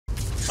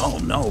Oh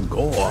no,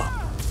 gore.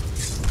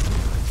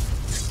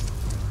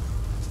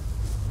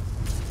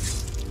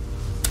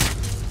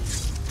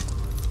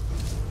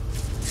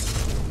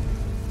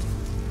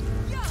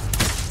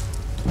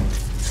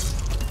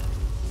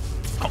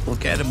 Oh,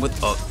 look at him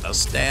with a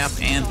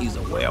staff and he's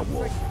a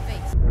werewolf.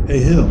 Hey,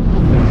 Hill.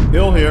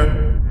 Hill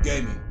here.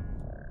 Gaming.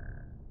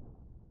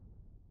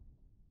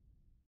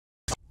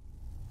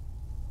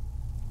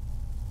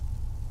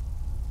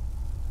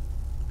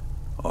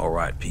 All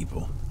right,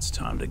 people, it's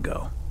time to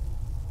go.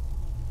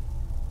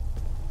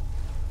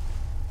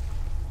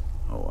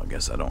 Oh, I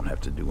guess I don't have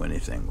to do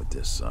anything with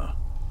this, All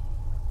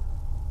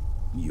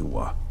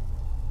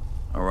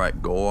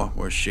right, Gore,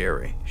 where's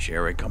Sherry?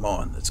 Sherry, come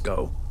on, let's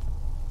go.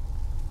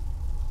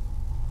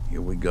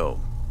 Here we go.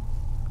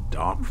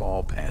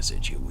 Darkfall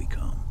Passage, here we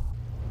come.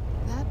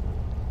 That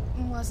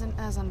wasn't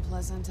as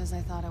unpleasant as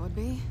I thought it would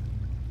be.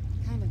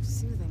 Kind of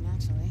soothing,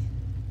 actually.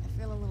 I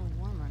feel a little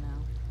warmer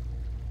now.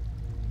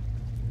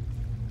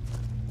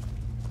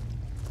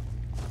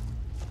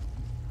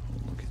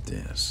 Oh, look at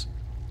this.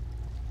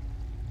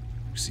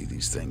 You see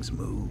these things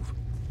move?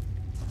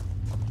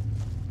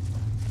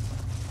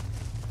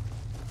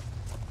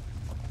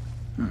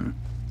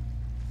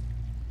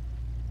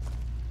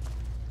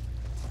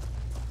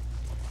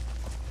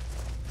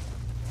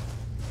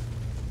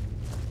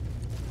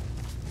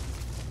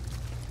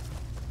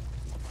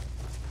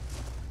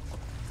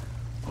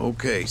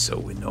 Okay, so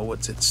we know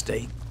what's at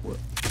stake.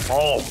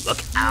 Oh, look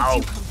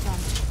out! Where'd you come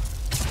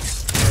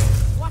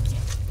from? Watch it!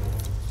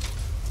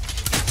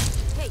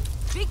 Hey,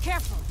 be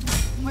careful!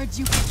 Where'd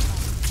you come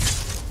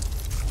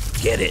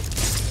from? Get it!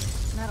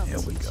 That'll There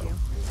we teach go.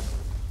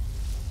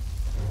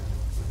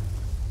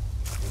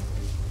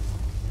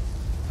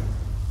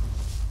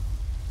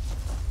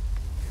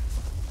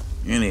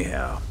 you.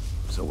 Anyhow,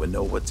 so we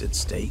know what's at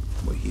stake.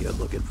 We're here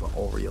looking for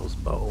Oriole's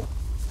bow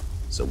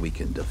so we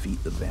can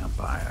defeat the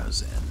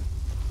vampires, and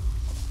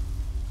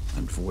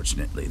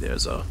unfortunately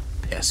there's a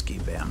pesky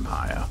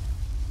vampire.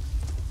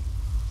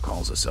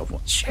 Calls herself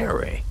one.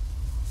 Sherry.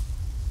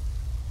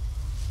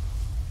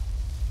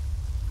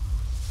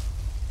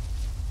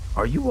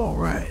 Are you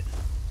alright?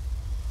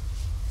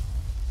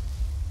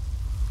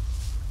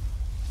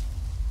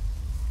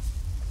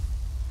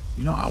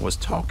 You know, I was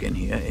talking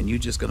here and you're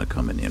just gonna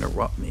come and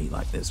interrupt me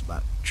like this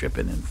by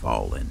tripping and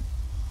falling.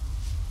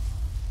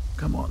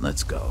 Come on,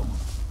 let's go.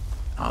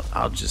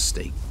 I'll just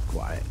stay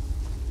quiet.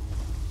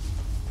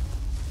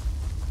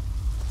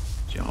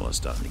 Y'all are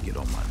starting to get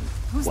on my...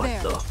 Who's what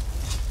there? the?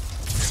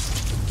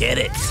 Get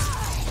it!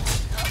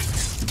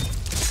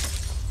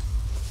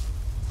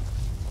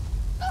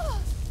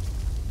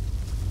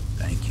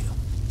 Thank you.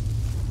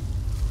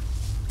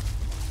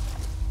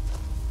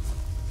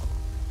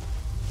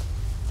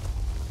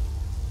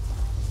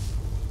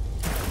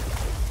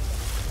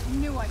 I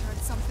knew I heard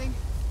something.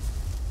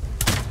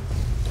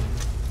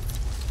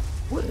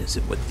 What is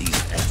it with these...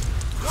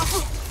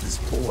 this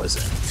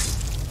poison?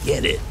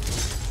 Get it!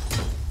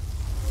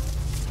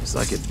 It's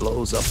like it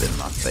blows up in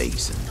my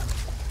face and...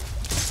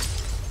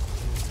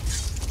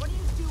 What are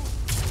you doing?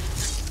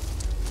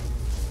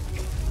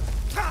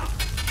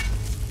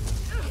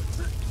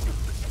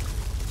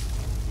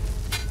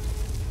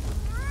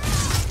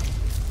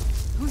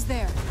 Who's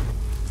there?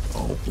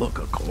 Oh, look,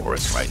 a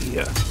chorus right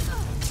here.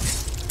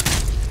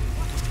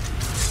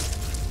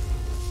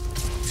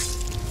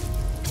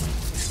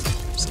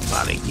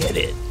 Somebody get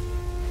it.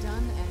 Done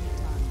and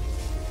done.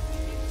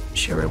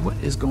 Sherry, what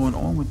is going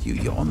on with you?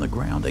 You're on the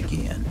ground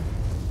again.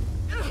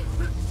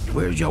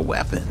 Where's your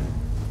weapon?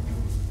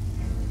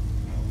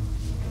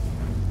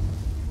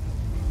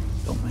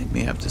 Don't make me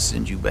have to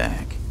send you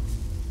back.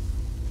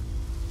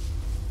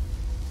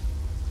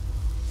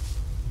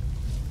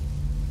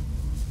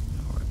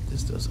 Alright,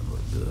 this doesn't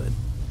look good.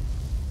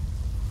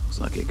 Looks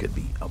like it could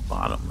be a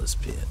bottomless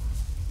pit.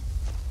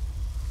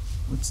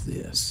 What's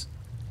this?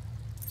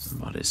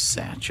 Somebody's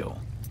satchel.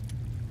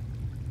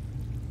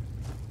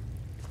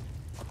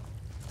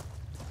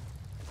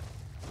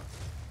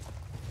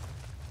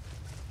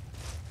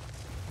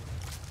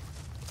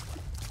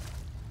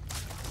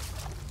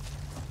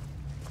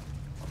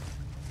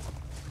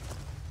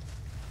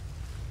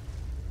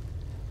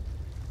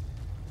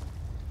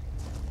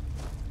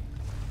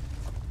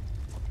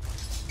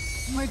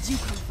 Where'd you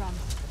come from?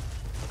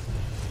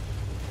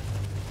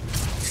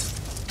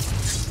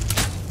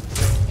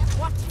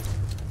 What?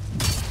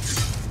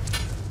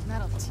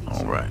 That'll teach you.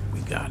 All right, we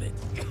got it.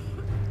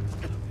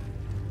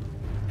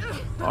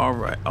 All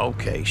right,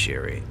 okay,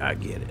 Sherry, I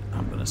get it.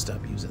 I'm gonna stop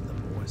using the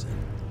poison.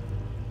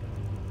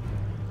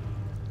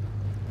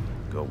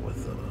 Go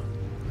with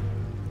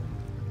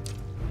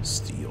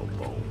steel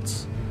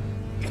bolts.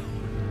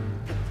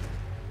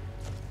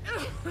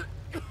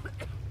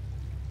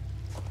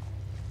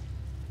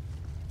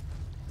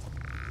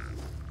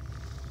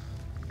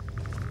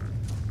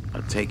 I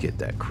take it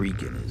that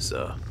creaking is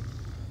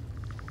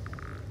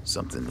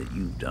something that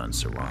you've done,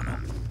 Serrano.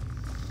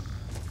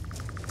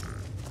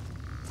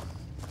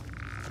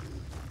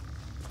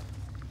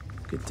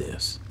 Look at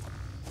this.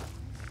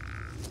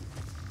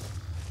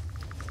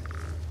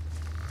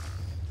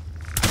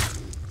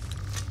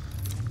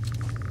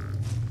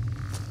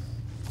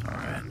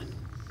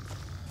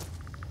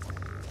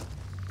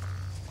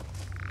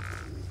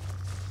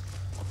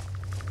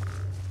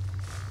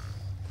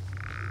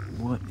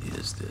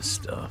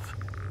 stuff.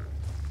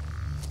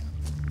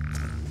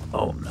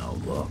 Oh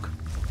no, look.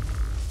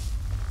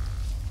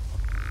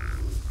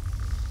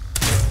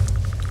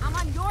 I'm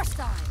on your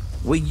side.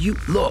 Well, you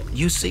look,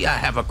 you see I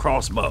have a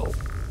crossbow.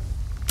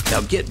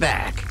 Now get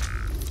back.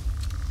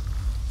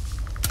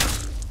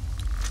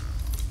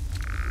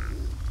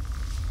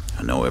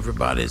 I know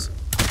everybody's...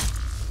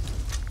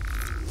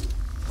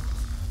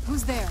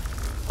 Who's there?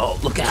 Oh,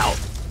 look out.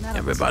 That'll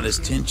Everybody's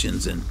teach you.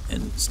 tensions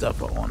and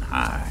stuff are on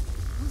high.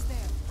 Who's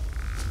there?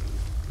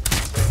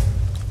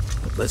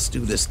 But let's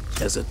do this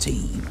as a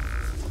team.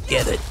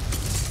 Get it.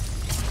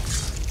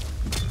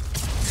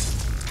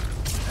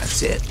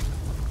 That's it.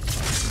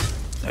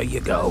 There you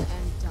go.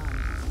 And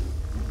done.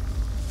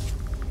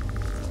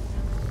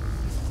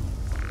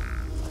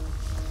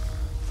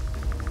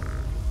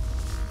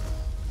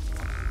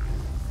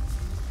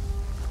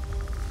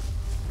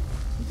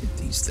 Look at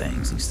these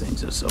things. These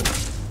things are so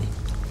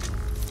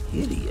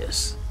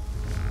hideous.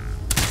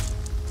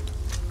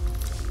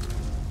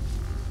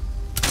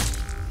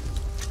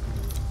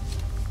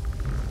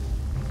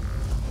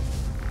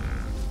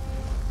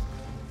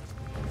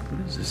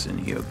 What is this in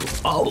here?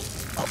 Oh,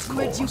 of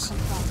Where'd you course. come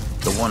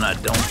from? The one I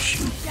don't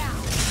shoot. Down.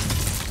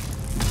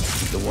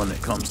 The one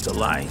that comes to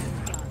life.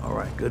 All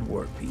right, good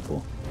work,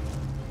 people.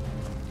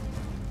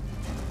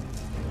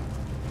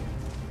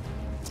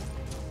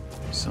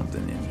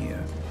 Something in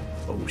here.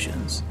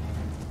 Potions.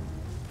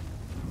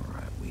 All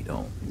right, we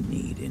don't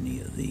need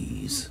any of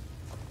these.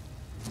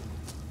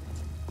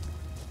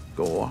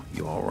 Gore,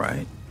 you all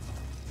right?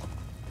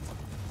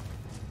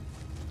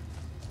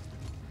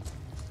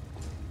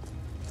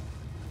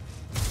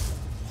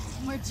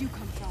 Where'd you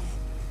come from?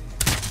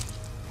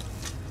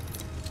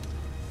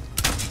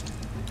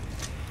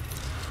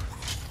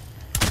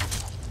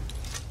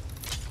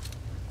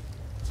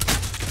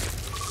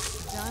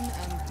 Done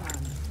and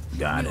done.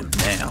 Got him.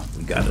 Now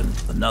we got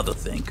another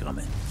thing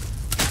coming.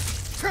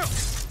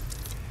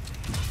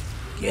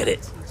 Get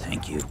it.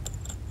 Thank you.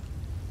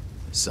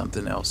 There's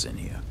something else in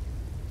here.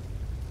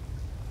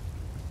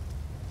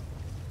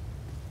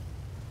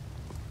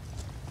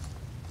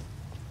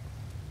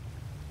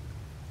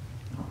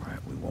 All right,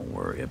 we won't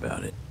worry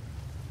about it.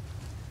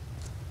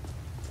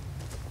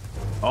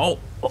 Oh,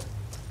 oh,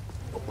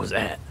 what was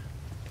that?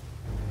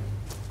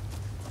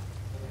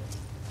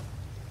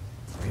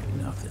 Okay,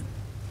 nothing.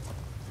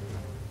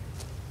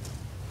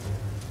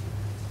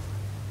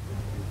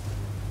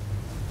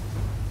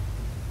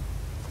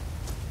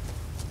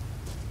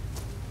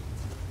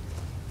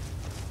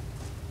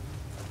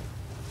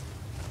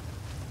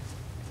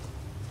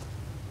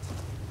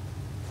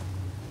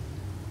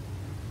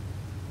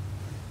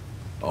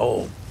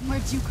 Oh,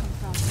 Where'd you come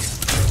from?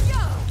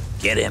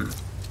 get him.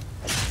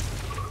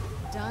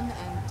 Done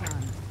and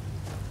done.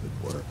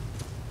 Good work.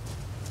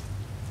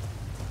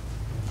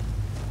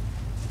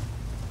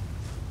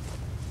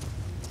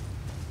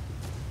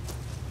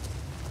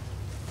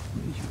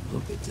 You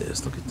look at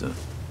this. Look at the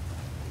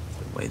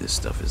way this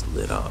stuff is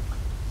lit up.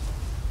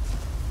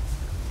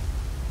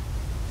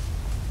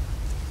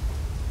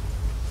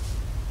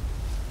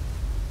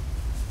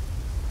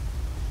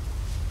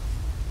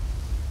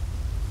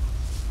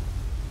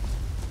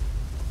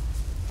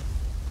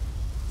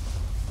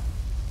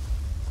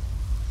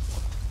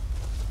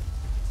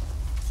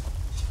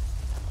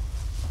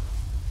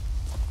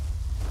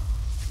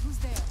 Who's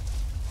there?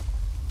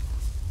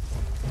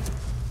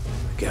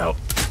 Look out.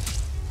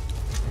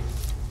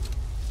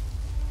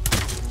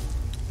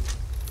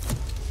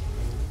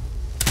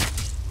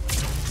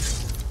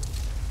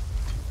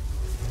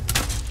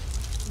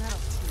 That'll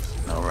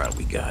teach you. All right,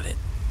 we got it.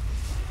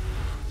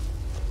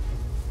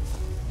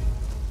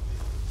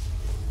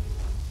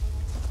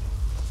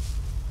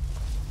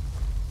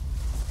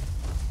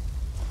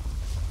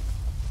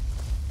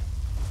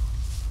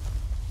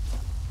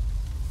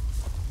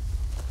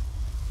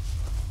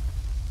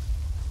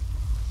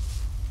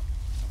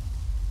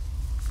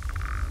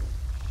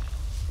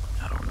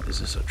 I don't know. Is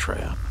this a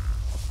trap?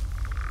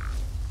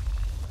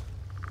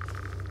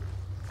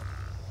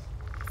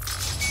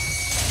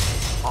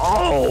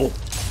 Oh!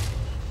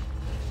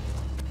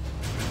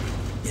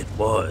 It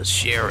was.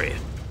 Sherry.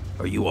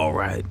 Are you all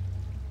right?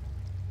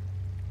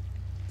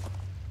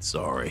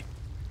 Sorry.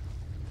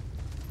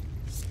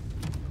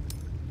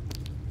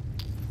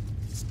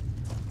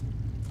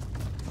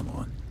 Come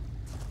on.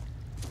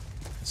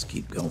 Let's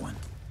keep going.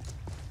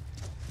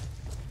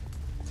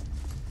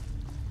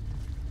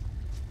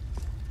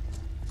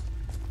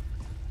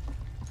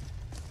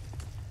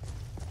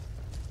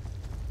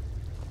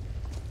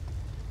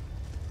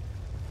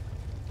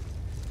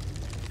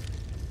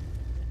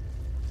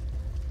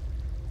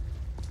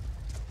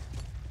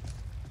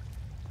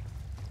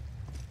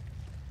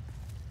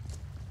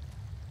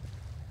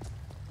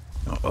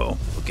 Uh-oh.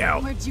 Look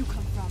out. Where'd you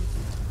come from?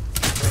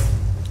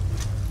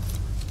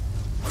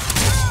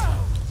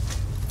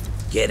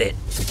 Get it.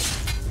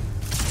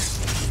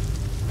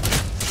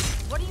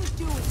 What are you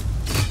doing?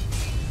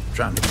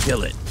 Trying to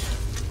kill it.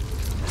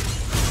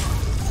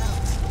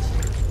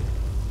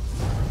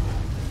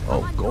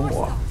 Oh,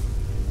 gore.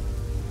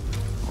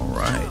 All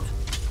right.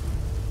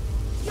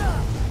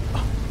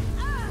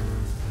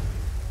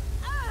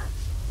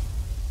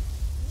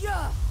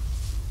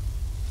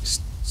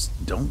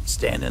 don't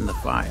stand in the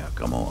fire.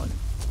 Come on.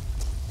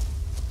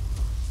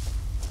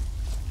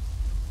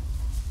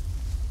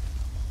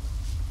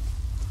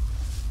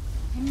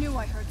 I knew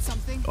I heard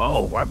something.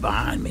 Oh, right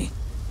behind me.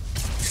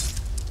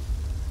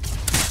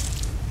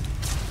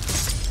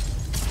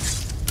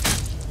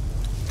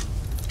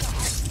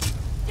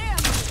 Damn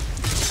it!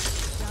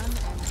 Done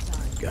and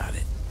done. Got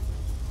it.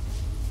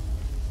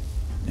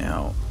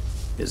 Now,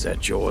 is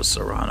that yours,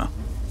 Serana?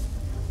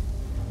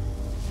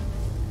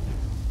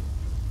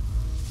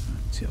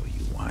 I tell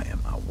you, why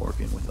am I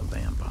working with a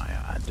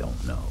vampire? I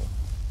don't know.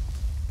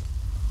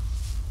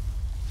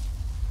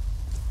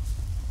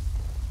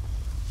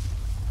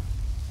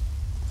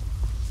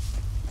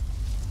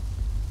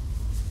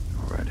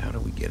 Alright, how do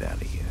we get out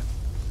of here?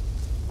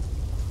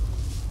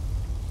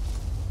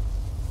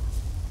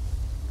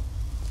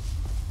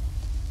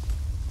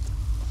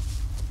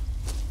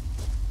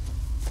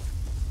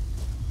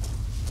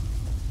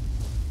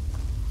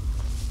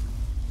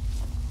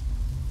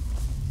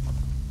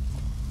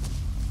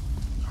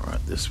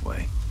 Alright, this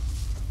way.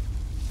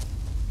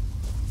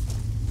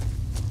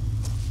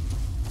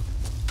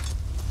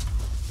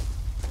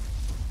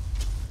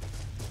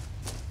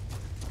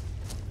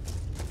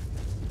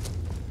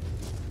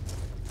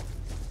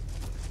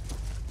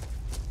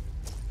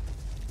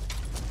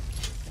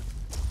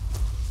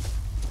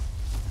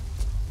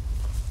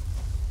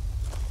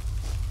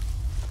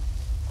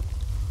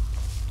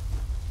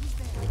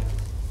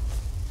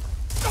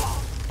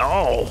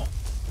 Oh!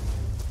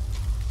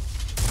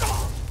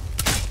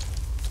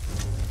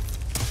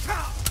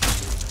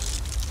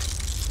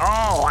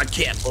 Oh, I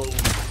can't move.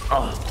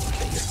 Oh,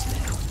 okay, it's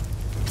now.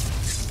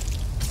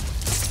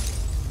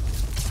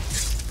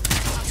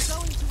 I'm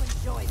going to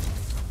enjoy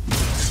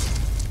this.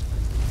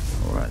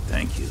 Alright,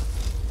 thank you.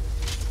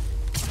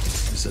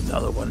 There's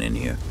another one in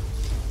here.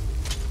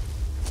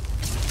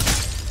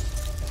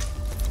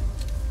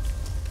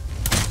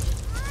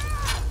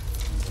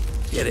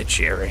 Get it,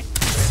 Sherry.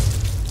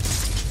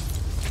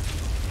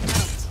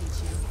 That'll teach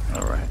you.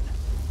 Alright.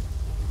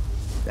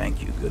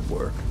 Thank you, good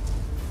work.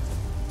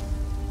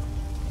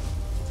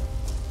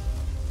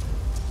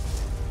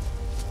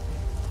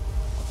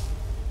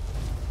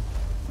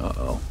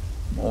 Uh-oh.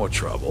 More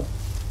trouble.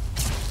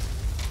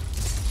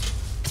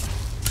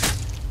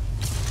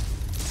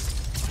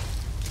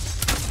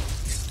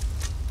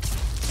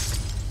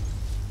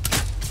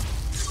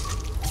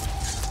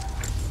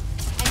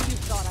 And you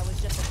thought I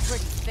was just a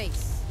pretty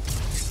face.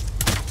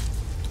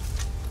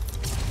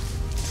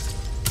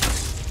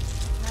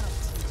 That'll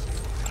teach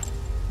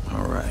you.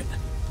 Alright.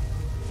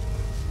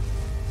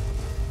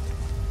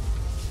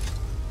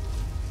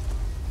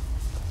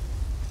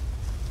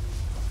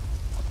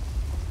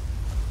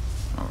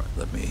 Alright,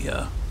 let me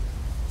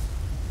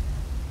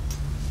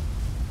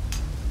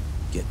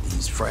get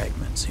these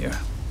fragments here.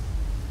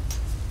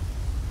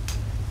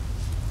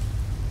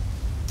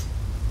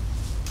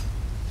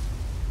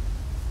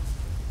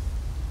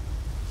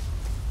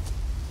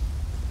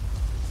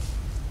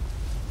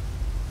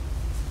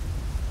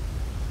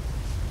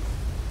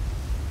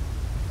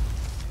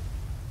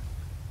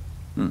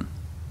 An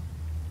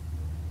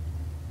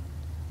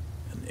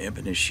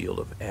ebony shield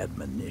of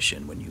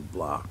admonition when you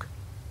block.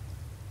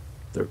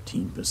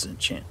 13%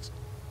 chance,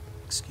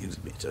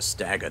 excuse me, to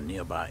stagger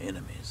nearby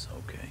enemies.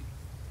 Okay.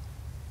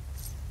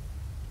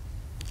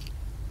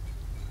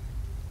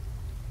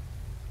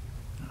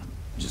 I'm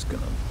just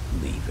gonna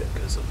leave it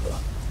because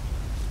of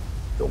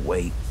the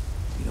weight.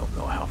 You don't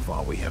know how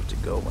far we have to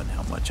go and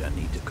how much I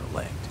need to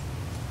collect.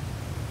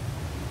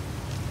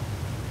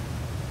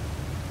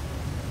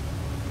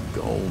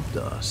 Gold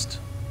dust.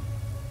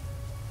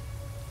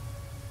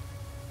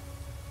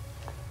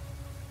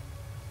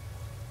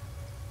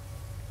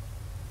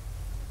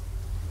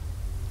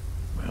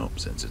 Well,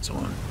 since it's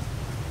on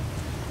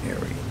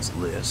Arian's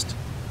list,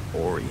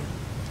 Orion.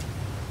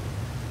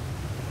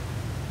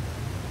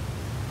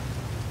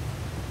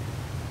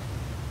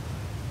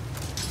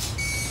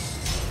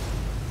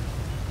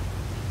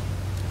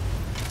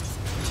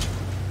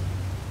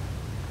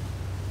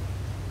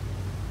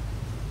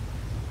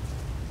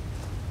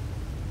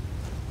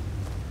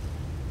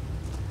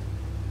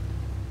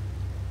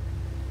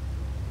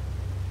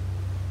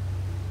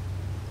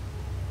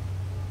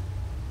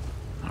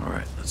 All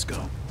right, let's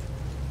go.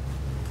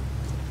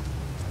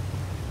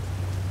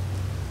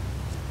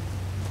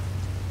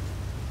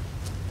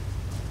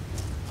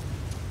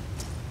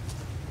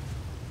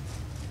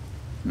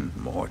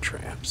 More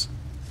traps.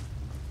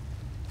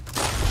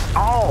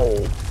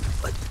 Oh!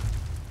 What?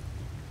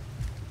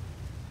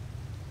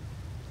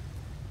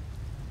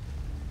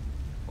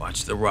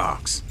 Watch the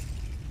rocks.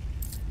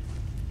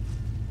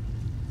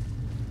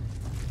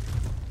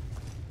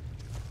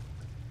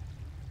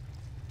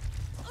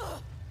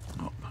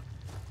 Oh.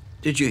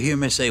 Did you hear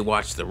me say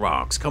watch the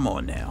rocks? Come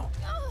on now.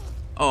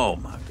 Oh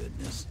my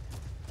goodness.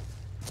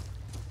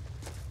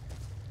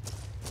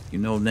 You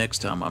know, next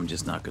time I'm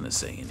just not going to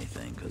say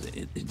anything because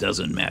it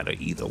doesn't matter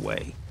either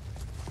way.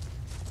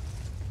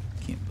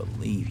 Can't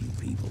believe you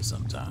people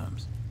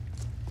sometimes.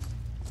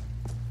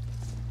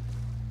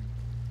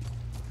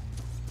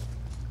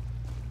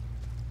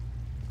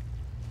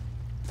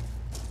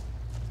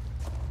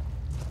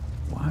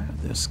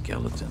 There's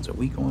skeletons. Are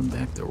we going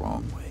back the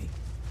wrong way?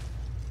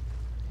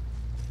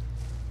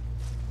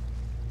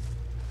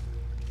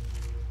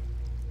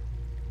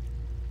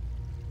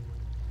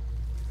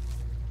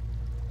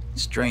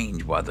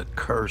 Strange why the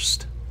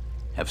cursed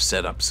have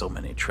set up so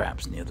many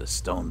traps near the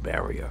stone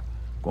barrier.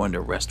 Going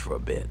to rest for a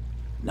bit,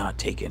 not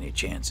take any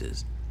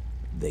chances.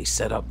 They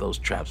set up those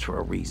traps for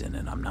a reason,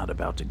 and I'm not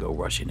about to go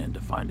rushing in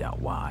to find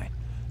out why.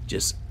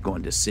 Just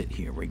going to sit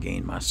here,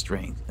 regain my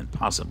strength, and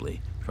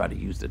possibly try to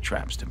use the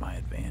traps to my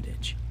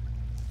advantage.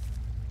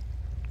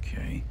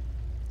 Okay.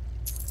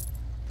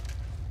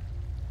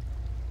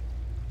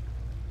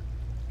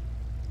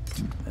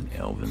 An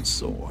elven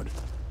sword.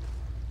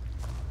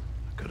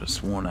 I could have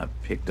sworn I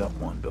picked up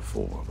one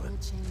before, but...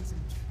 Gold chains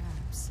and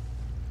traps.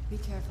 Be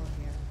careful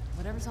here.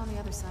 Whatever's on the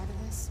other side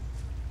of this,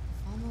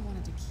 Alma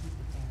wanted to keep it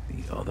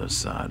there. The other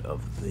side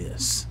of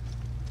this.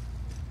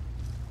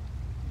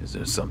 Is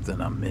there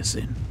something I'm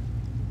missing?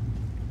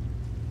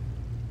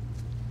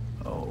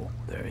 Oh,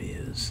 there he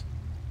is.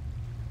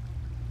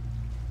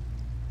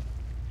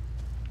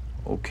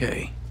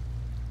 Okay.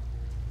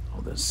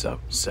 Oh, there's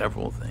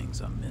several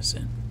things I'm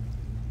missing.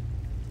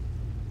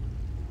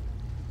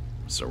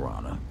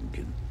 Serana, you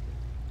can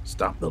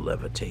stop the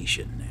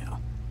levitation now.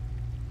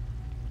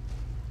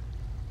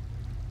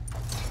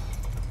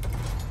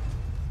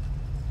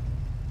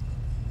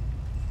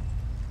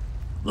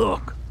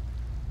 Look.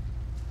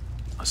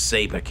 A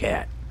saber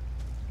cat.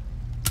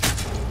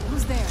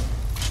 Who's there?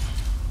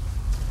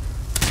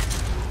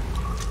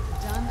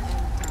 Done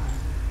and done.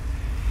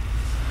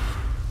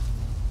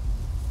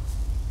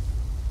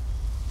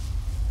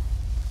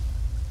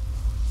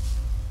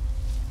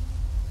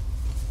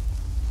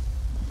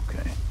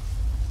 Okay.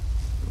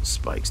 Those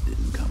spikes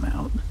didn't come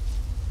out.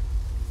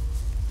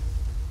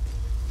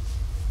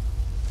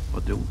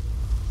 Well,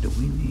 do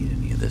we need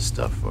any of this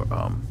stuff for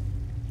I'll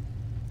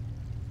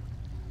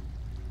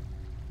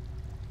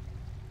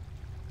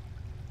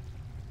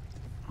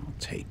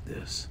take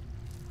this.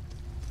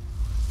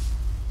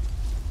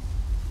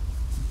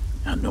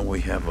 I know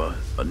we have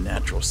a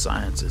natural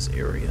sciences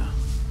area.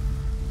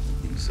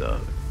 These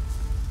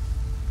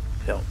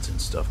pelts and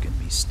stuff can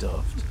be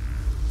stuffed.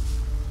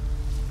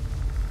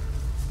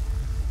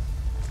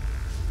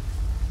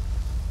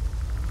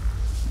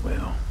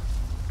 Well,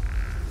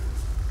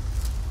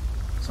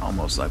 it's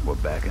almost like we're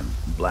back in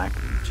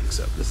Blackreach,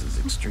 except this is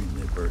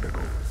extremely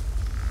vertical.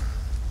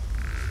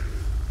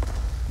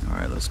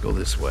 Alright, let's go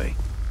this way.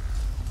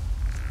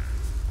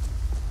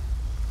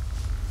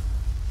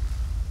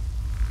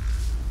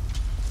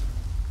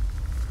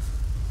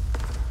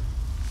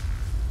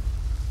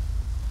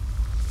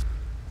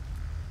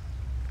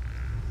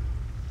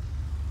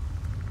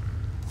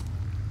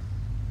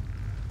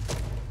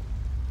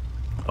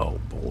 Oh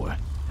boy.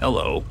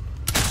 Hello.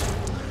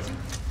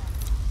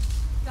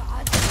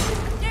 God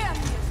damn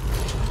you!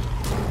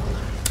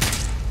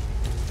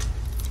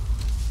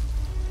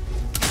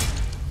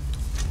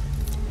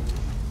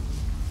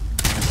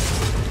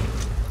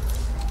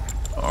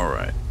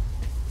 Alright.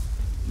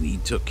 We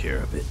took care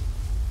of it.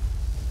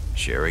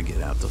 Sherry,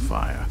 get out the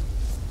fire.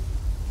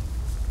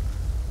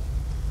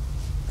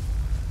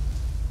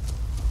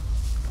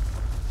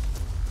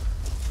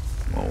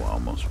 Whoa, I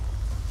almost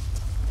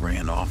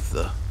ran off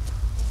the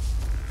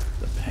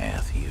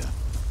path here.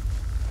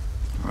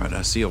 Alright,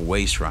 I see a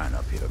way shrine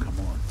up here. Come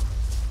on.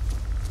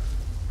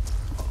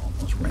 I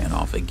almost ran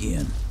off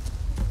again.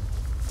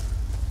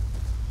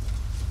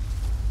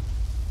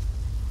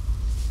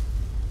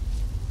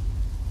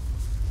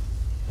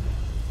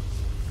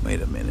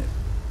 Wait a minute.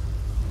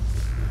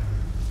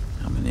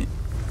 How many?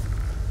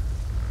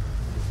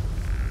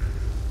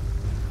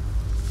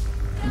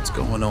 What's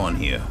going on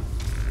here?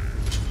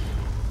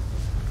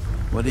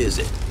 What is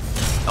it?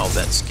 Oh,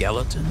 that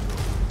skeleton?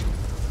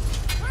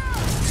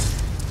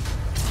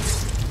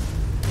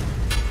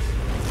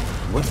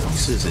 What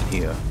else is it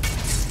here?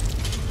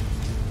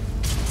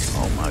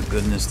 Oh my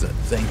goodness, that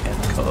thing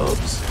had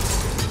cubs.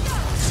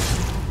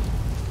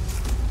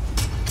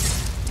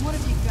 What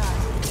have you got?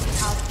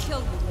 I'll kill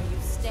you where you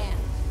stand.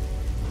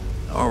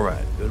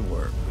 Alright, good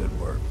work,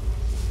 good work.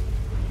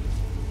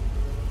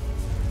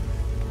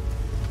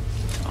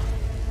 Oh,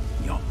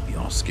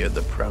 y'all scared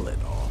the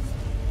prelate off.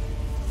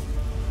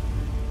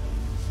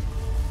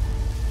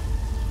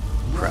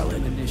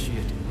 Welcome,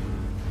 initiate.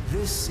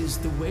 This is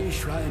the Way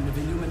Shrine of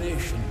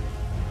Illumination.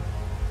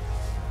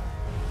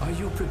 Are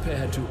you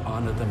prepared to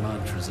honor the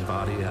mantras of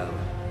Ariel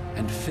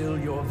and fill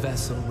your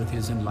vessel with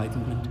his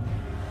enlightenment?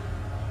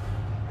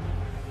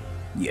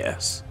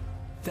 Yes.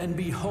 Then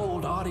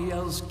behold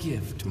Ariel's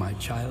gift, my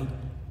child.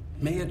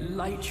 May it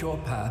light your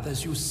path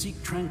as you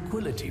seek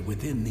tranquility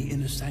within the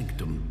inner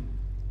sanctum.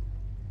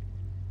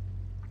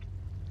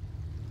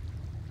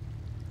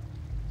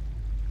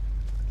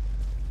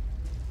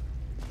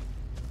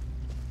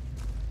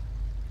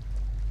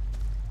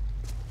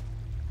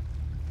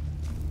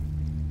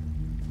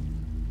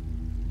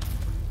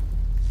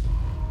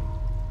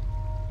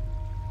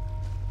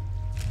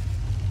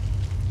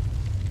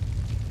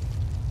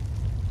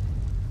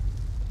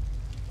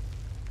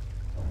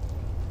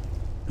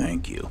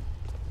 Thank you.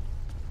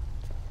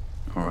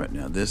 Alright,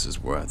 now this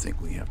is where I think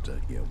we have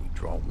to, we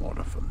draw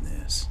water from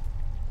this.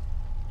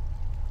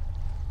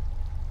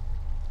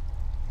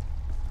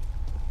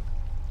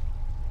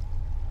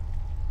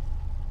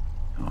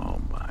 Oh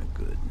my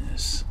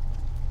goodness.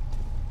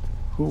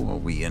 Who are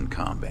we in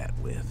combat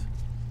with?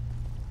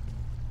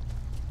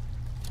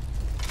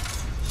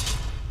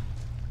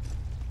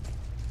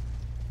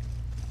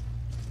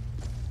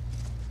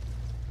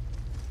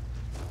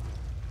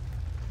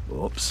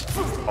 Oops.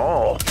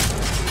 Oh!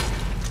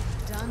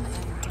 Done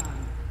and done.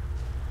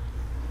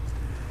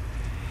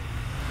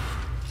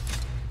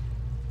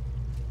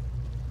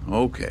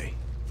 Okay.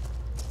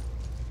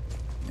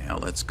 Now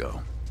let's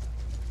go.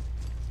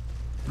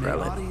 May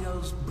Relic.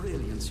 Ariel's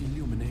brilliance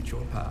illuminate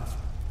your path.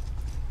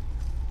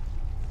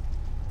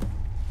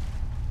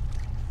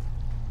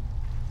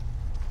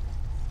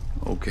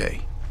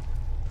 Okay.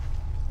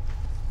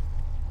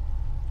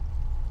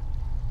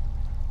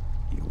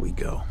 Here we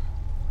go.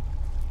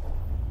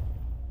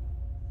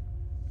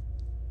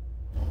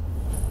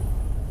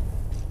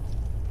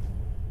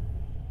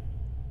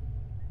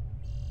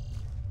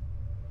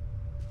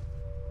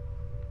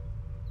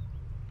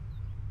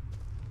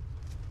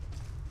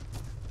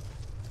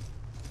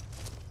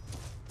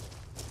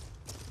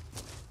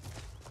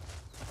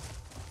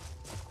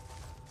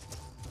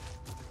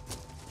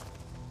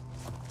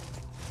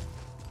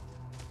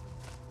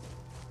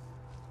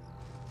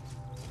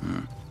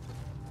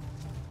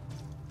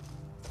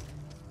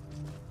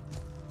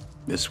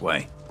 This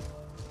way.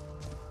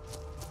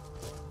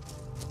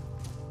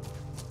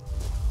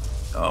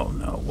 Oh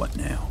no, what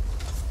now?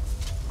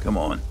 Come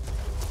on.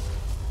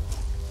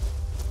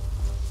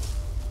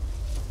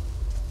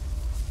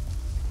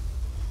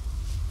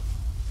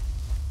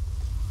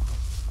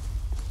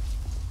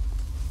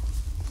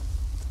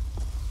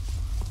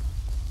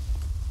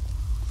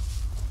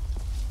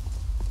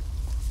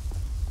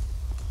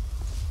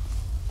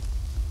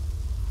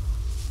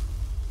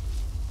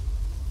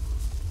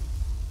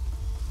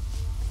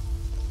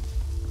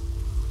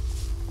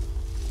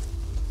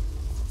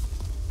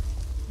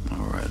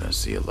 I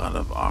see a lot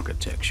of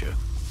architecture.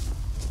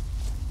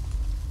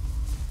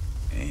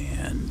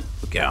 And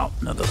look out,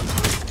 another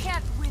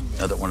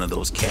one of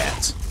those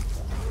cats.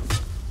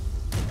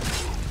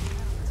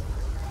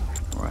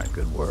 All right,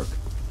 good work.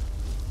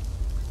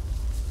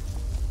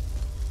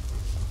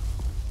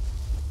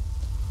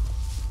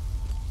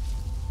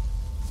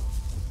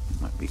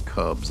 Might be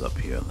cubs up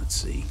here. Let's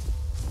see.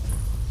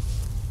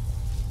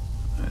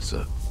 There's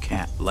a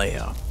cat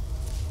lair,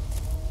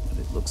 but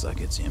it looks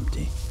like it's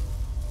empty.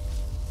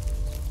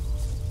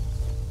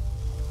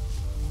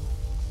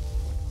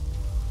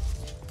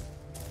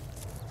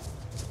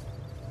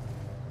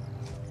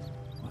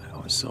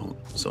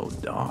 So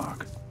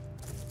dark.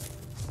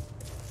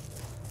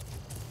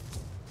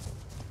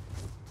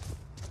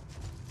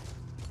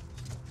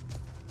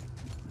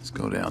 Let's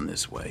go down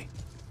this way.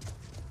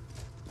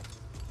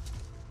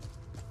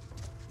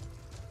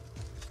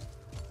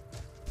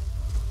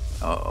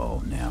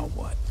 Uh-oh, now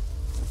what?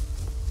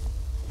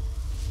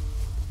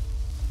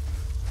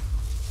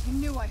 I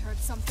knew I heard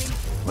something.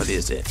 What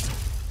is it?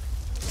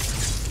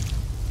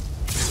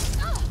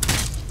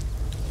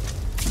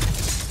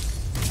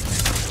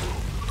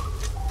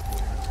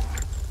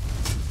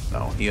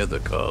 Oh, here are the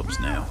cubs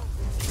now.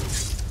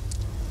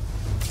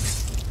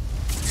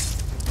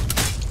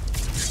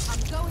 I'm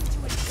going to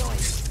enjoy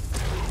it.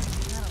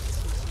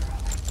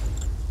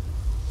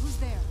 Who's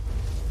there?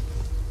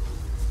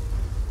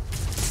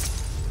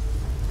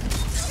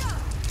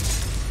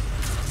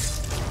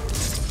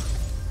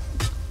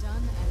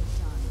 Done and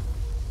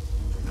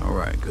done. All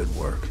right, good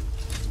work.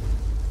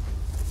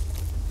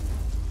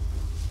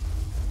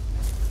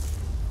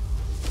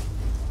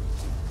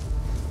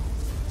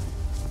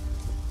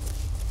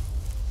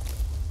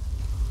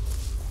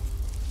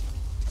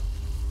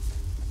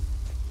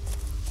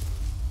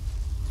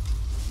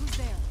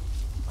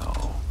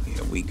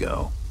 We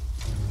go.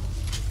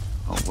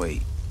 Oh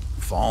wait,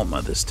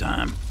 Falma this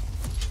time.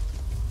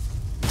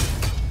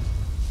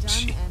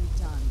 Done and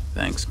done.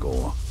 Thanks,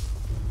 Gore.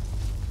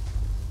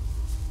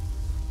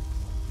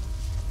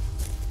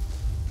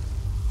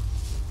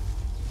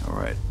 All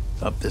right,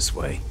 up this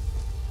way.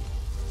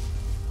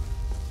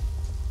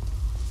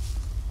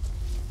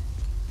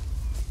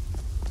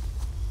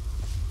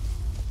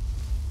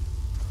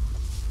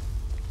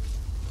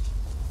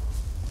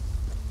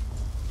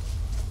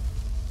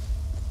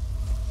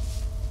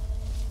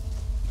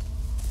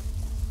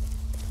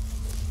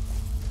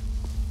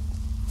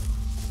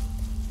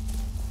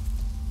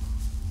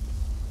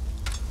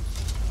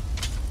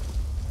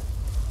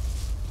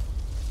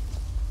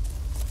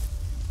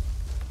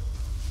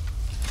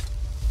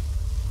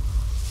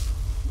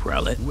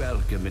 Prelate.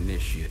 Welcome,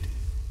 Initiate.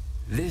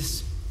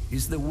 This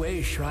is the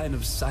Way Shrine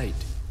of Sight.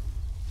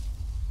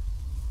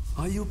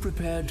 Are you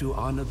prepared to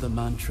honor the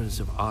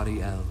mantras of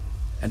Ariel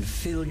and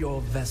fill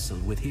your vessel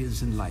with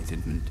his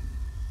enlightenment?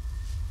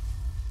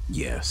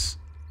 Yes.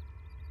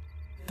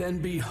 Then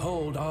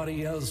behold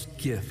Ariel's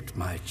gift,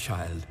 my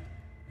child.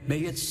 May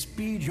it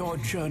speed your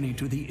journey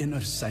to the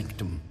inner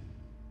sanctum.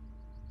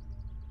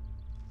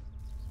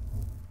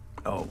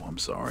 Oh, I'm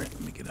sorry.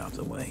 Let me get out of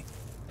the way.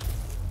 I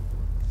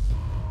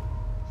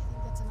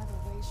think that's another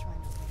way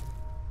shrine up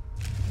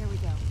there. Here we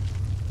go.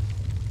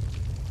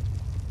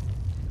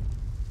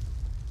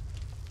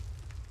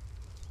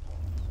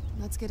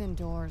 Let's get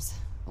indoors.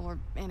 Or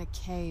in a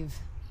cave.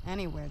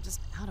 Anywhere,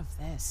 just out of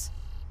this.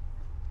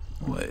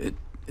 Well,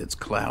 it's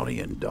cloudy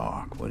and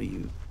dark. What are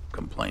you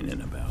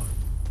complaining about?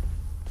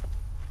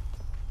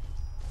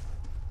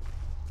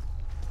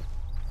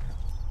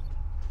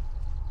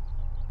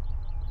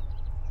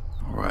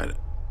 All right.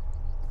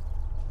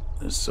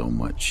 There's so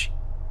much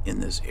in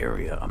this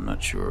area. I'm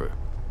not sure.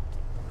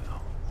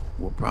 Well,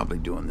 we're probably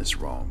doing this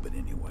wrong, but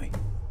anyway,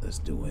 let's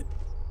do it.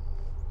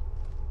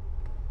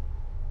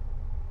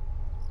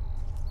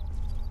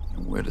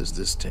 And where does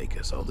this take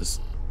us? Oh, this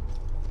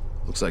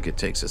looks like it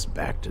takes us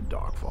back to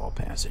Darkfall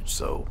Passage.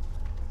 So,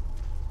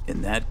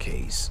 in that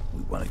case,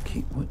 we want to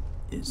keep... What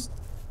is...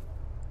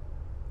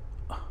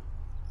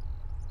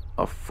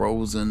 A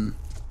frozen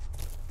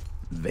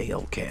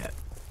veil cat.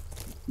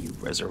 You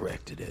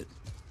resurrected it.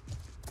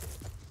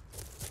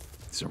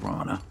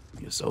 Serana,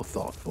 you're so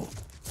thoughtful.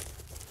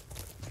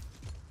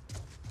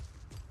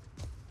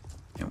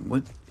 And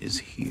what is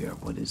here?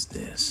 What is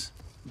this?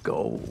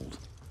 Gold.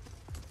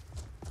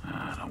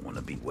 I don't want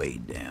to be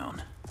weighed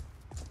down.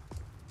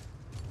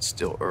 It's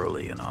still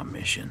early in our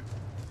mission.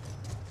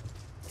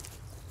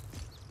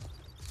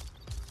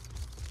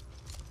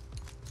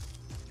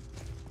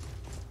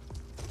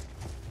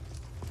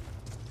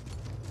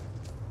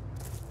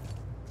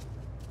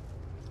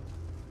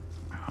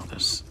 Wow,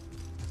 there's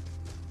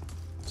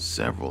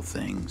several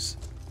things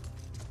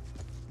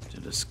to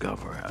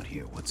discover out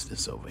here. What's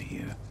this over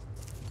here?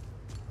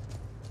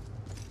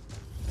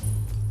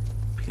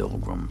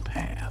 Pilgrim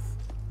Path.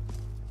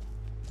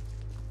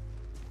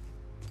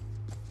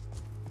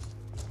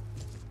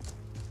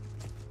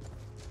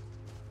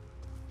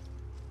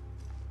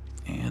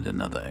 And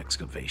another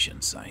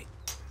excavation site.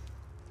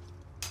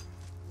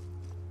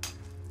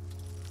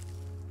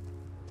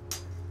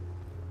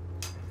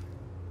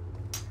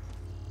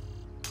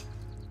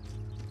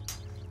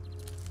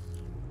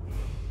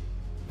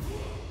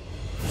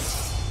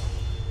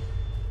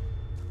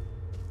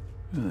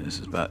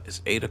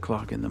 It's 8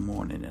 o'clock in the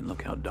morning, and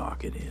look how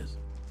dark it is.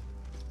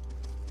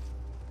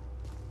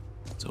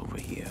 It's over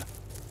here.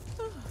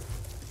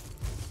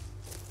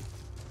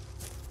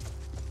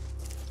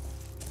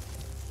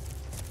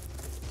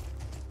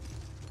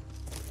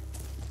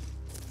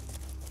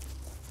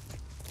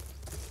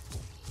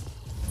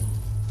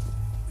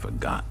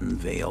 Forgotten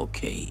Vale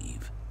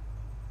Cave.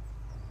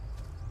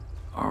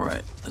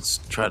 Alright, let's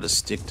try to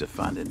stick to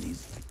finding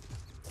these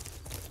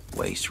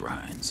way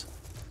shrines.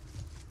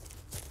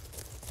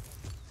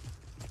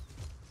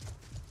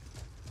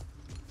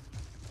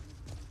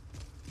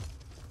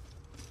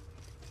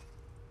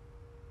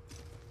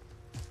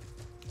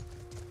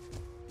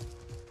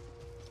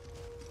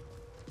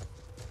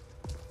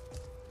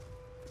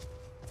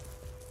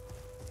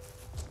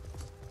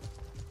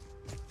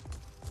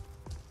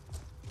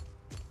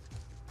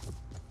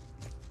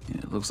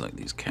 Looks like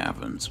these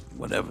caverns,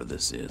 whatever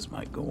this is,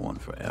 might go on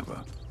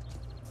forever.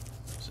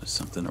 So there's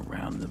something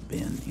around the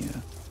bend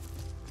here.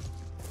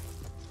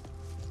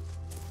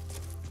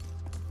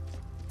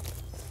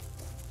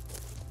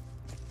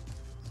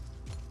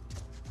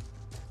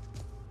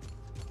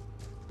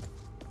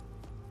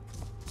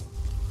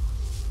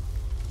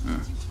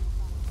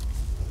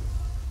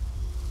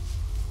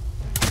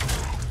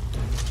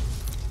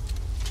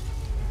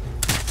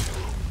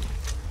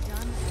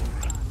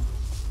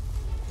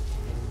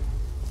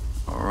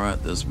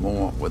 There's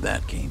more where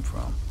that came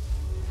from.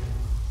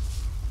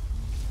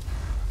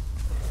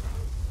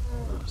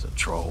 There's a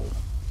troll.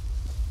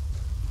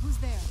 Who's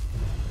there?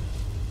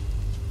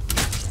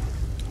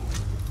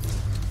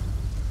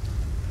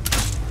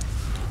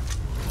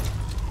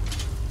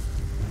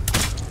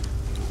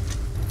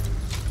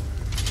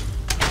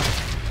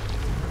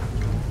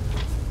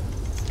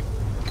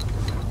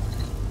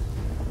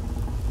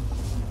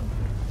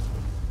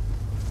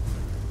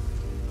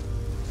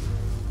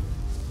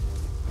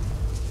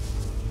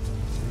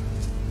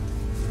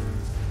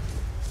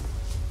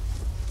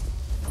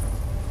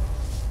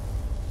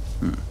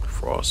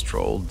 Frost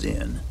Troll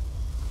Den.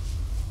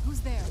 Who's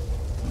there?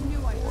 You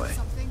knew I heard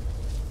something.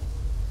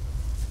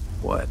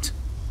 What?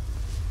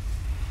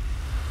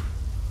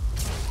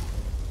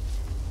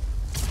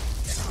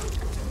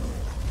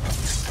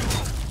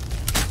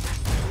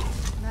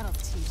 That'll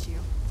teach you.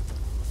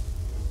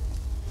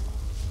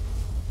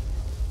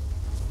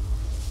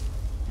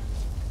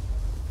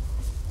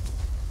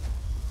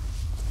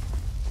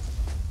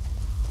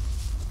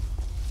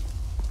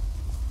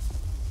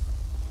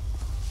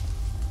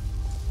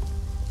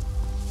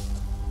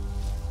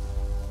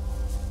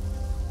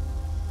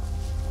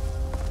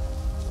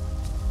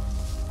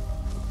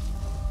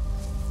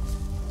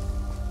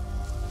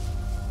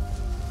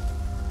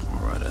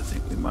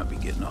 Might be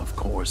getting off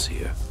course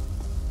here.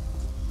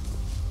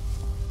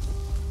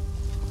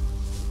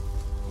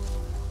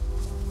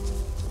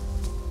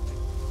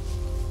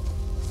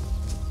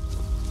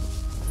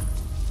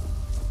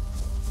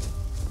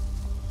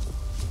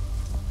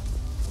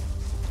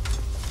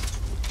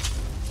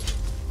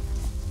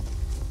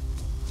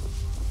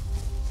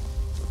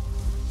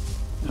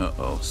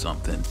 or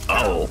something.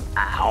 Oh,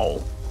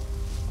 ow.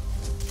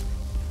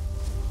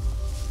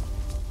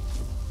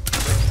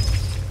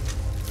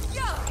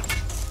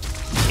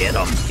 Get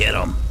him, get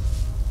him.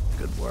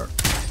 Good work.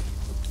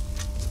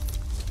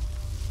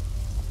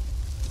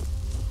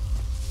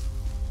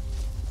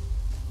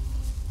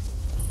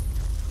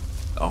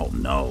 Oh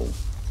no.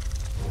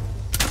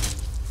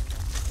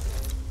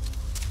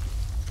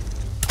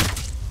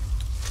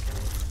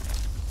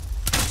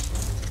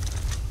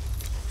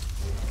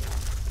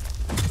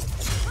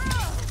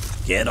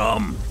 Get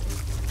him.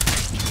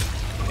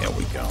 There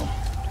we go.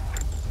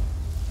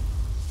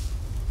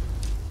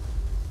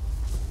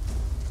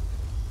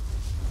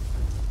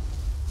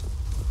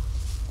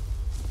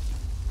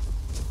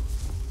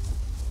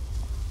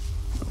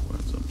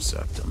 Where's them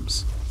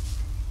septums?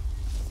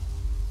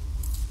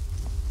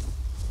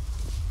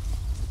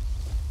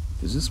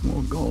 Is this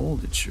more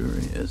gold? It sure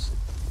is.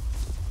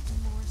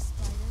 More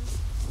spiders?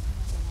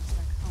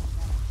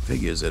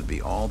 Figures there'd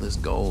be all this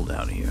gold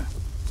out here.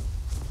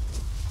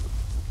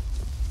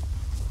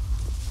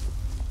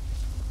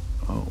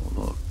 Oh,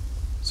 look.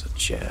 It's a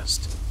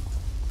chest.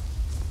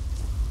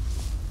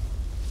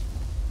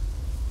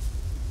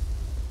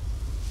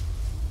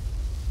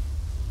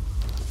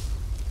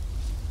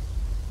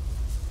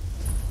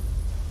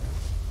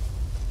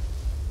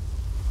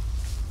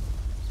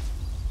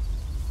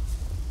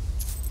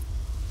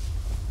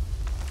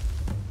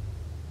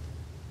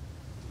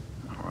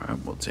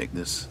 We'll take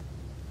this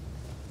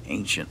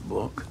ancient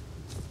book.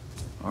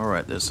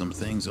 Alright, there's some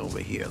things over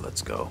here.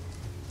 Let's go.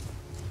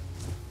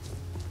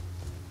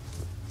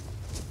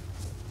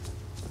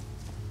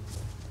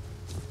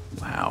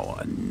 Wow,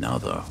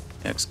 another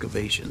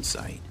excavation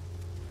site.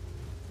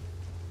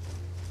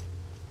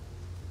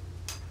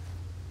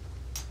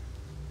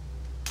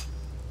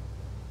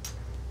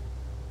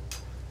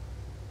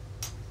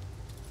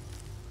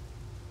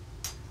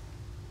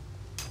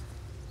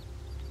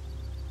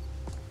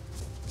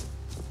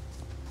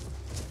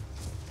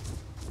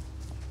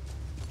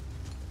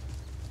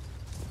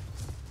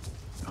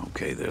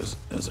 Okay, there's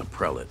a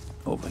prelate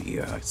over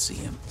here. I see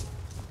him.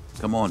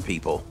 Come on,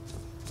 people.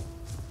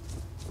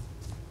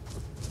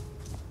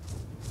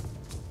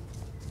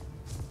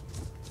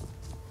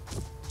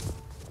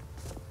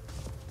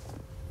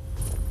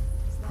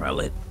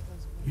 Prelate.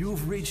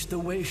 You've reached the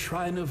Way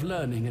Shrine of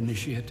Learning,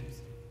 Initiate.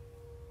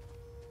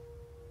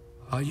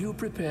 Are you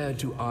prepared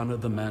to honor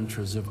the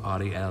mantras of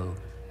Ariel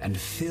and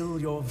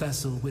fill your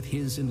vessel with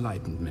his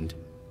enlightenment?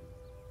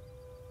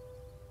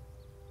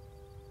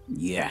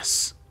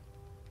 Yes.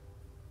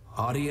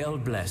 Ariel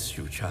bless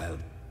you, child,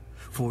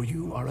 for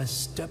you are a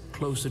step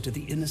closer to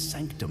the inner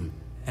sanctum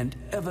and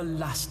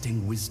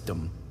everlasting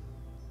wisdom.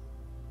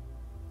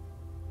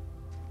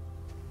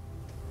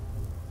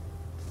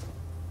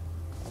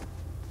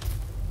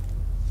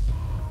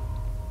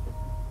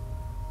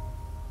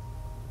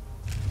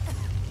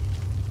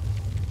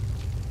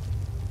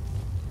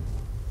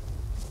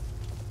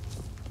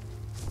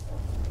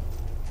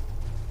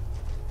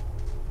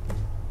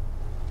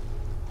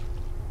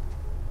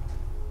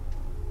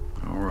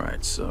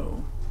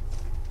 So,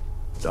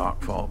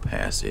 Darkfall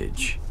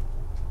Passage,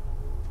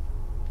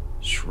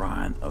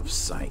 Shrine of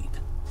Sight.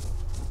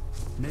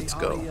 Let's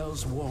go. May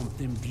Ariel's warmth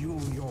imbue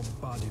your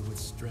body with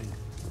strength.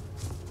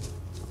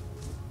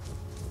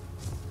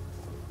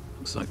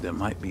 Looks like there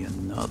might be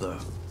another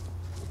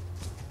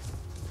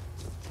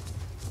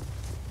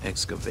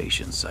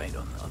excavation site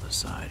on the other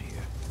side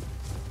here.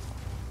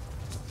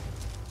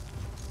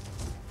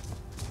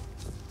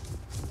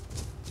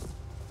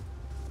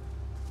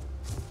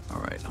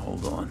 Alright,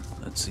 hold on.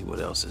 Let's see what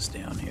else is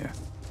down here.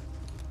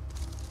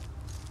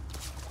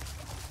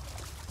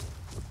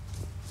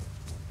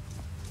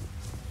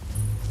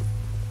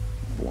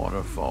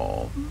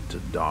 Waterfall to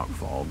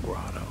Darkfall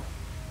Grotto.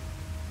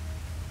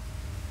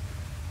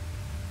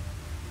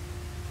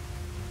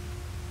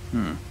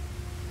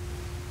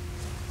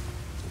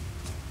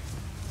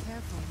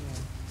 Careful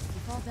here. If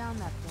you fall down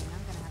that thing,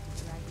 I'm gonna have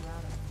to drag you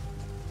out of it.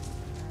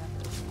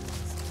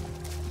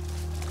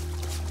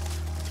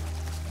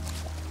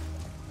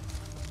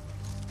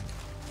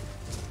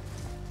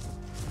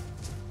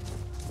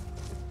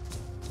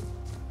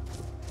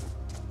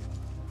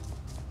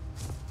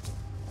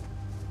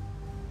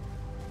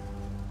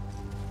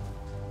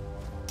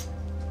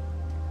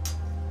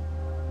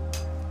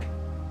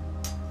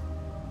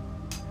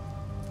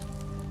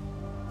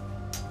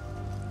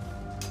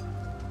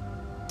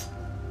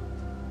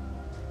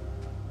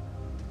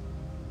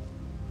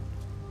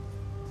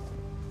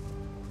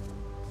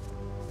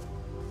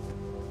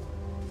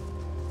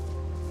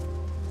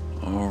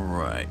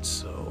 Alright,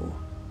 so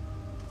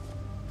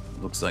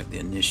looks like the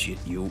initiate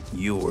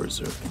ewers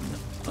are in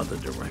the other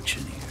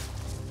direction here.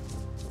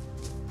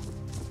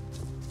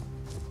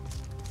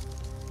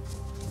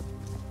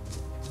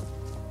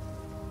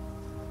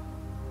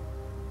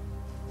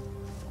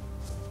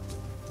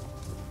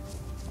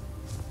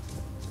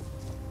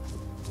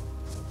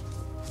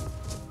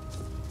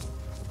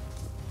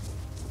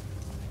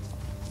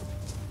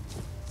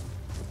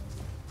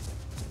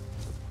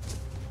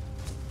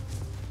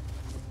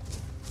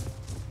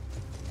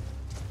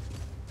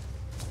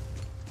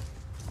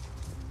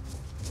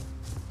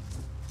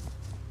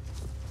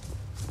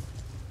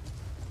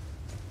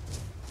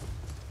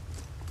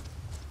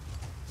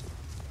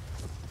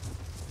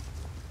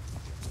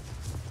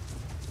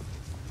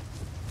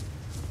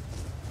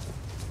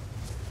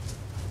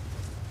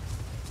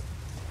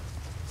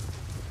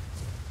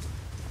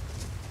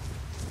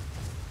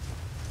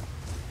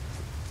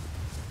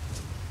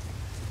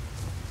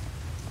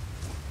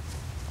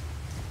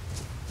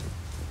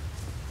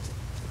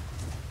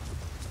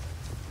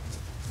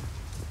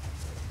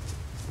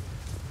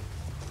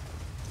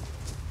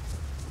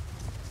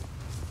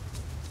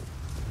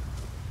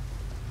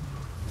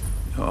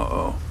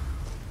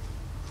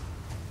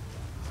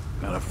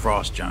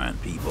 frost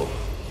giant people.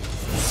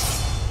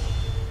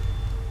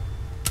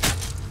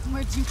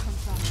 Where'd you come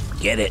from?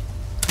 Get it?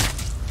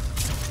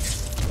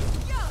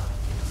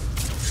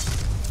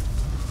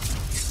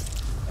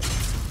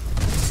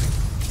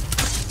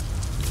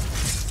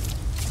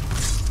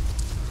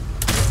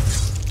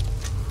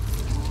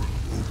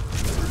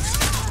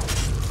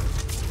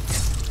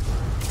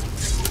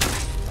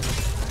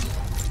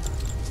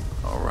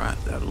 Alright,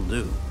 that'll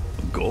do.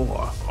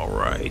 Gore,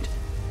 alright.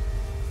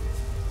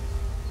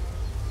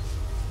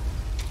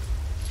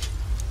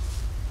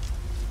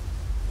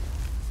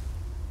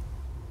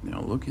 Now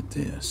look at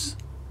this.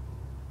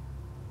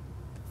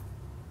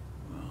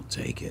 I'll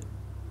take it.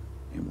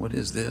 And what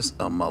is this?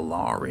 A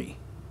Malari.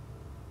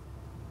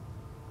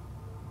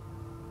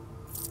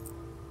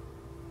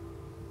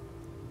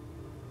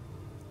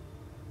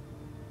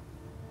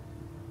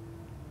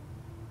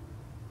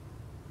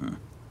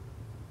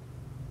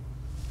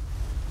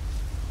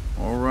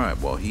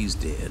 Alright, well he's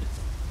dead.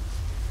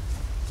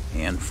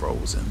 And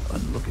frozen.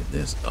 And look at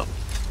this. Up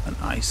an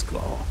ice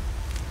claw.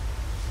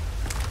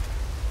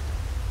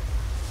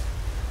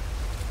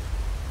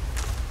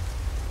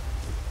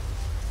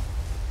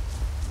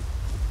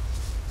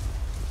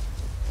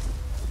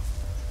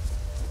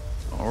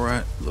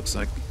 Alright, looks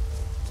like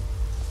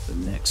the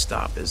next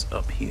stop is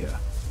up here.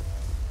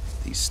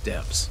 These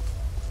steps.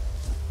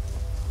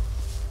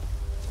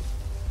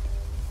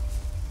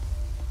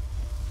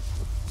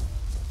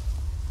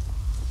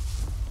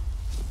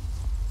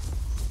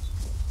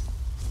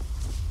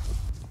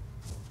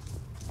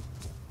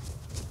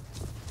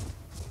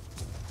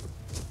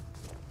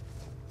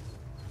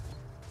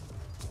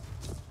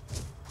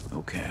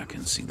 Okay, I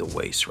can see the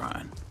way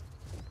shrine.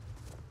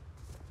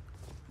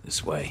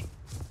 This way.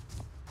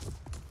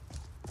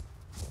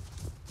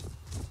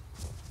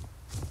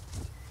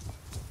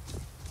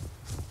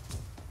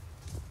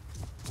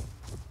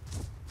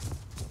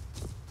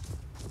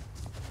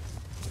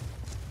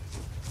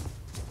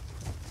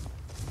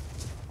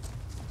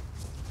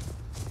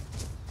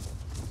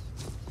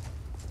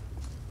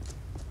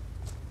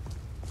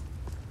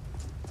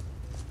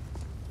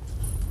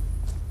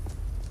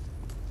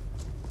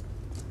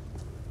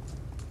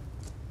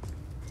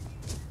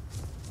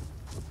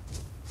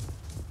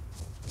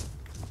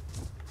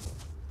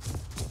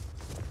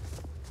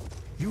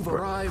 You've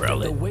arrived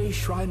at the Way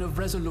Shrine of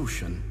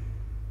Resolution.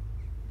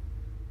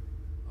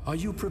 Are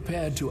you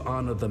prepared to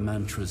honor the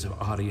mantras of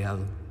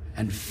Ariel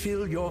and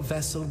fill your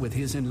vessel with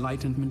his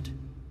enlightenment?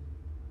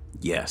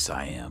 Yes,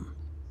 I am.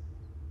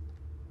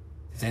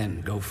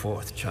 Then go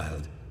forth,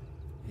 child.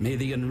 May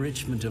the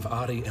enrichment of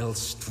Ariel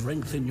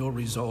strengthen your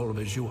resolve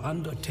as you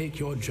undertake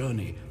your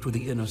journey to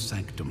the inner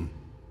sanctum.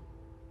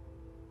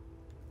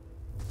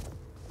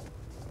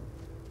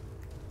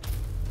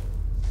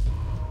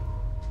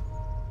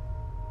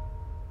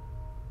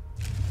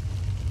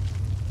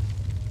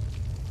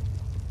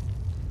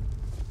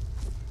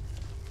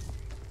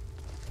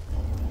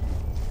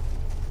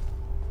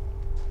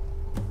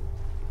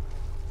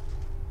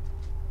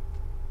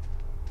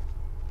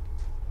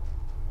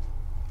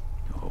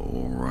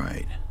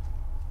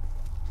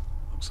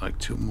 Like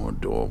 2 more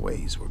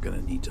doorways we're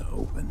gonna need to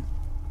open.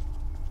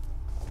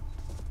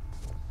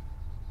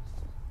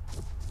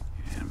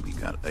 And we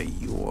got a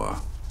Yor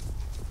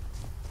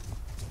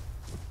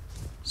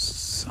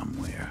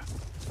somewhere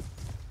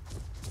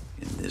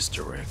in this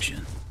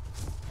direction.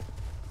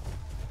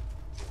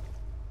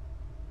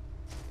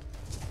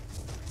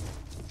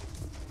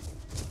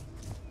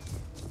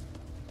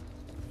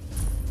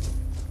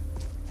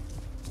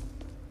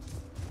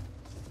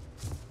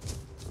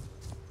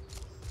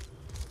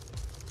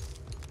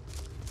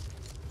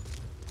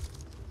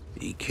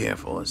 Be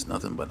careful, it's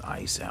nothing but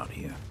ice out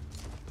here.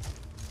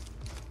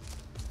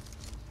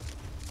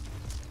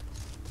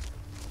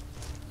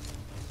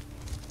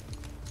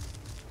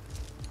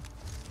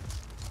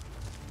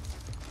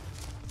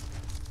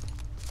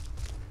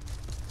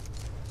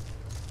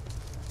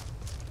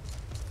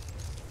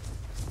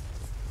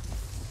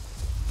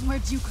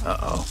 Where'd you come from?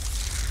 Uh-oh.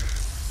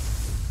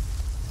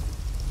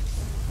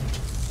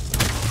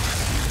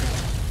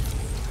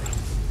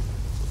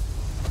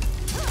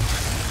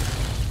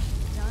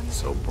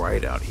 So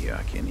bright out here,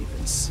 I can't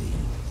even see.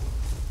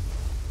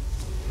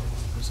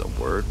 There's a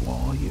word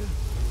wall here.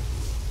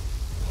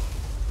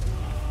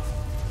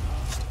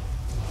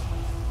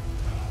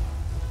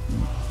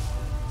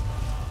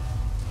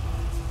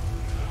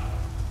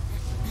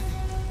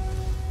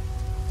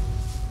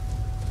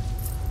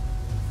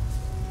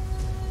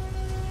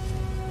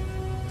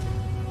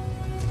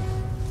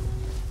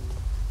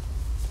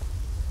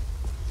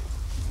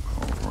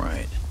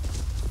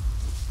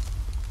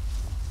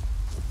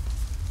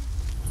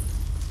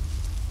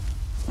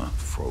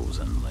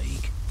 Frozen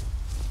lake.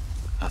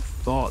 I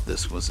thought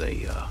this was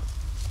a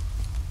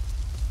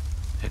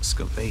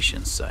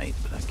excavation site,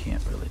 but I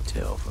can't really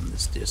tell from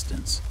this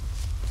distance.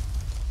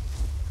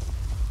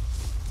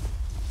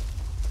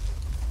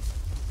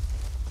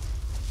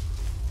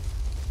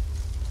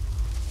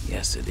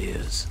 Yes, it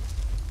is.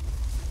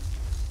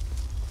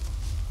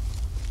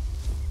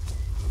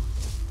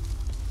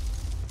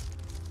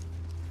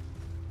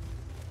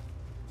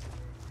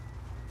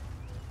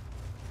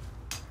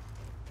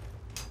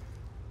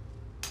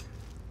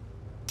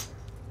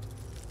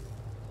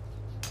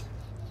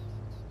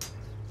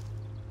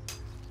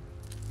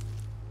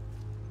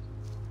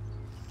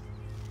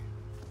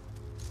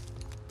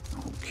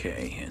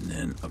 Okay, and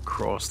then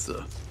across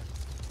the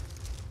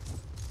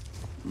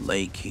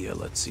lake here,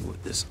 let's see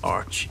what this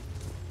arch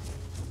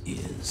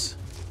is.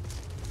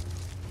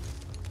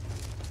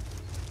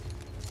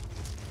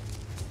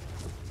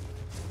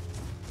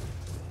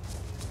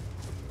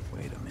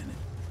 Wait a minute.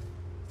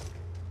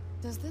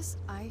 Does this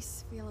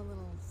ice feel a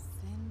little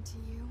thin to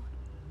you?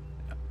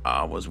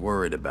 I was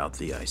worried about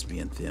the ice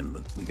being thin,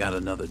 but we got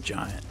another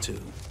giant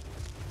too.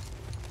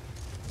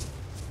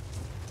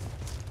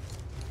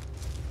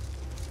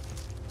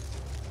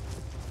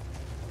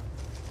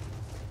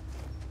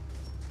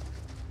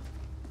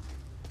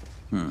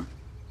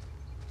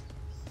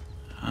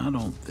 I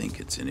don't think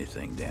it's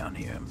anything down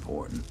here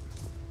important.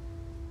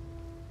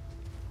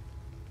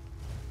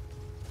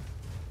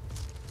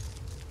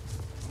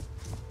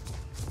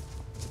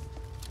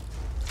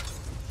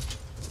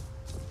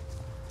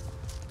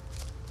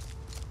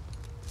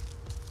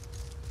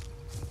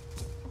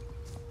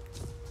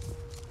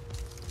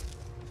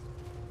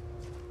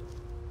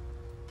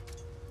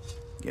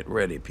 Get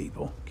ready,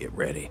 people. Get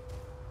ready.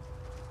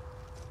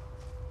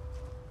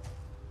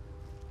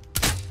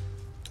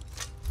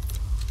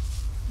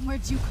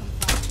 Where'd you come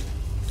from?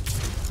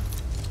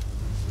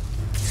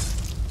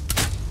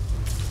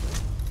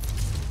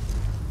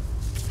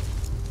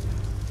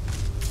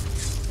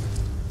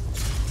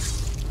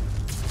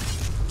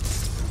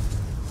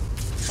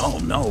 Oh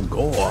no,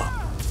 gore.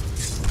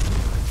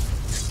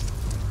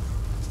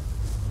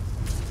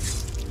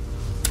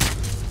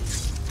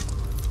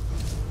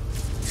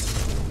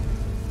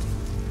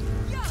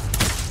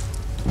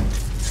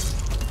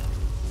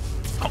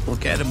 Oh,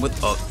 look at him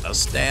with a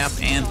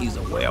staff, and he's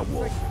a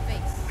werewolf.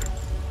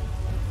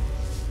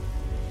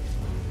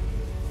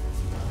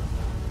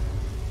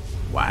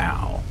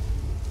 Wow.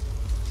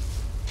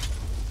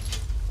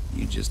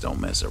 You just don't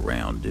mess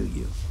around, do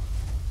you?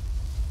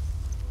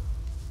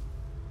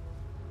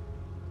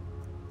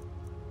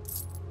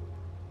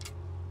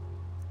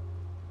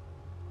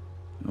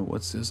 Oh,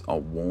 what's this? A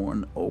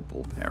worn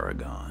opal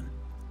paragon.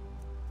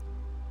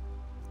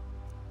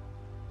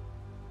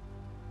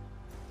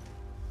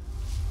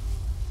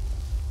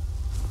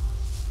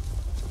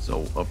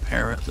 So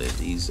apparently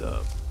these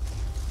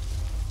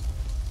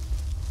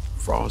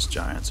frost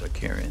giants are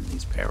carrying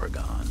these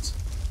paragons.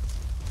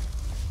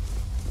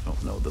 I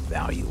don't know the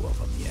value of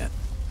them yet.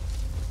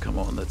 Come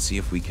on, let's see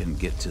if we can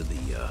get to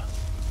the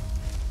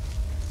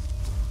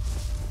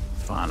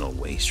final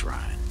way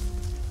shrine.